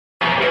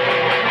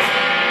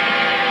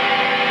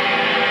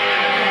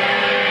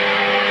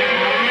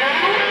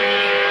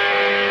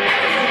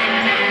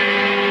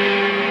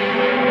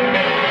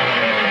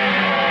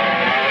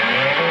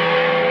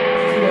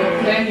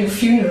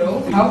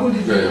how would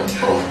it be?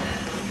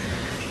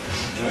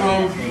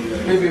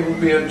 Maybe it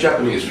would be a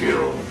Japanese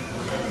funeral.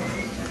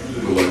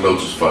 With like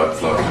lotus flowers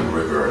in the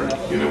river,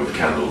 and with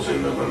candles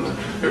in them, and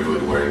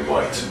everybody wearing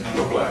white,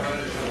 not black.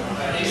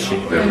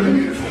 They're really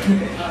beautiful.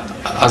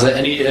 Are there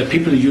any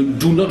people you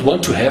do not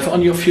want to have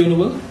on your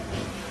funeral?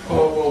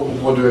 Oh, well,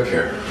 what do I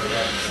care?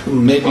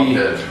 Maybe. I'm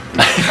dead.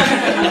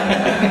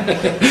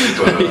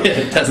 But, yeah,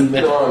 it doesn't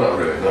matter. No, not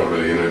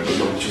really, but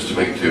not just to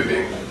make it too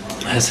big.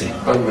 I see.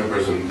 Family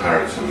members and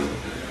parents and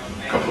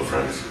a couple of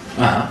friends.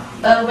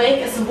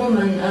 Wake as a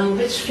woman,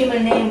 which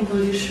female name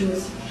will you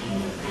choose?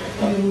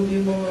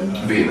 You woman.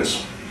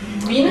 Venus.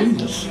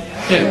 Venus?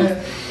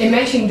 Yeah.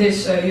 Imagine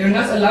this, you're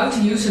not allowed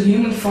to use a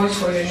human voice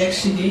for your next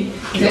CD.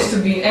 It has to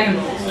be an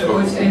animal. So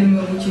what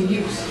animal would you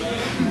use?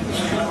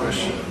 That's a good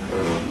question.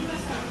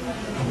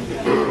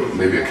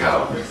 Maybe a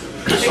cow.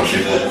 Because some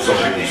people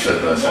said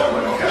that I sound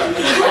like a cow.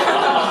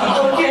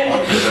 Okay.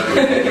 That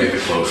would be really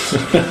close.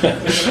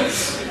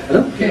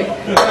 Okay.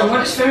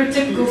 What is very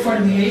typical for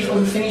the behavior of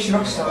a Finnish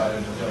rock star?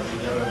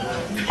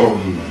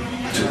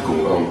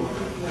 Typical.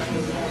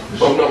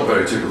 Not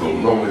very typical.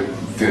 Normally,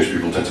 Finnish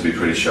people tend to be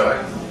pretty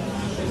shy,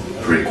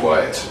 pretty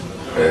quiet,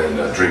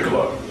 and drink a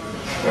lot,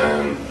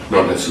 and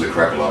not necessarily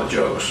crack a lot of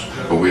jokes.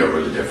 But we are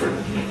really different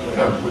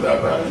with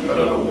that band. I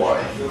don't know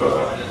why,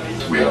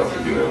 but we are,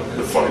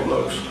 the funny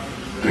blokes.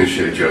 We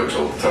share jokes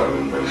all the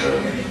time, and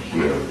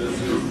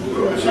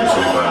some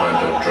of my men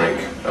don't drink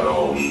at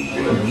all,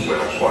 when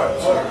I'm quiet.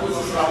 So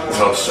it's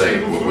hard to say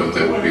whether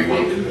there would be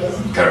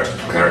one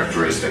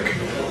characteristic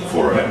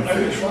for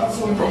Finnish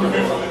problem.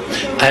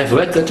 I've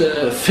read that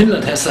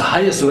Finland has the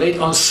highest rate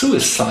on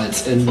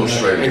suicides in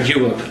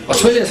Europe.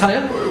 Australia is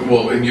higher?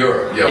 Well, in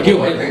Europe, yeah. I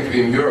think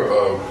in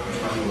Europe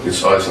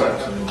it's Iceland.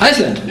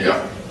 Iceland? Yeah.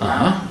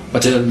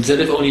 But they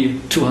live only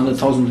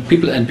 200,000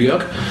 people in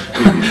Björk.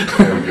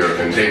 And Björk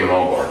and Damon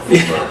Albarn.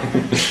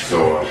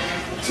 But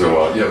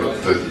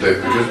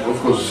because of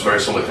course it's very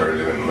solitary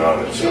living in the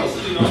mountains, so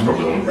that's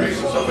probably one of the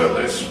reasons I felt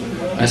it's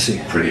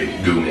pretty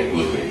gloomy and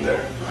gloomy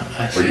there.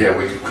 But yeah,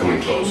 we're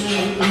coming close.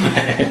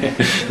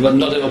 But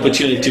not an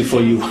opportunity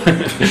for you. No,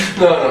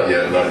 not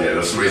yet.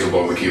 That's the reason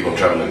why we keep on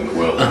traveling in the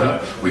world.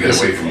 We get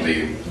away from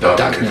the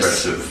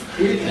darkness,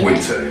 depressive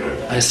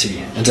winter. I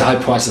see. And the high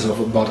prices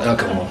about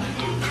alcohol.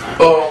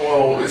 Oh,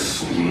 well,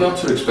 it's not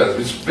too expensive.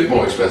 It's a bit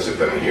more expensive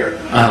than in here.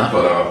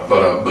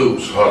 But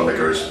booze, hard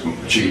liquor is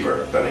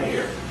cheaper than in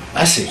here.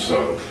 I see.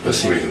 So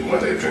that's the reason why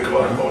they drink a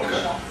lot of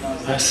vodka.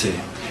 I see.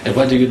 And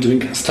why do you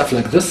drink stuff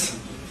like this?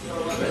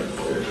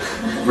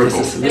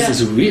 This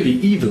is really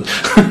evil. No,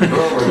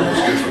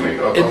 it's good for me.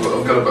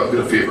 I've got a bit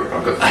of fever.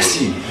 I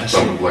see.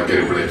 I'm like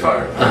getting really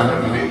tired. I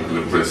haven't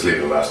been really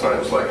sleeping last night. It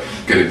was like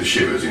getting the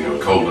shivers,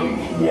 cold and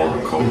warm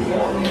and cold and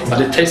warm.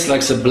 But it tastes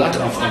like the blood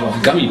of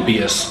gummy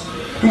bears.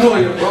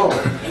 Oh,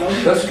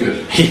 that's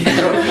good.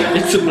 Yeah,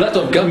 it's the blood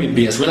of gummy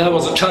bears. When I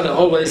was a child, I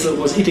always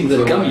was eating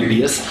the gummy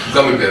bears.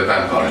 Gummy bear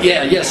vampire.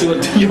 Yeah, so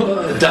you're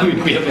a gummy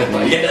bear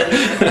vampire. Yeah,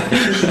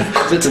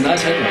 that's a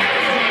nice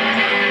headline.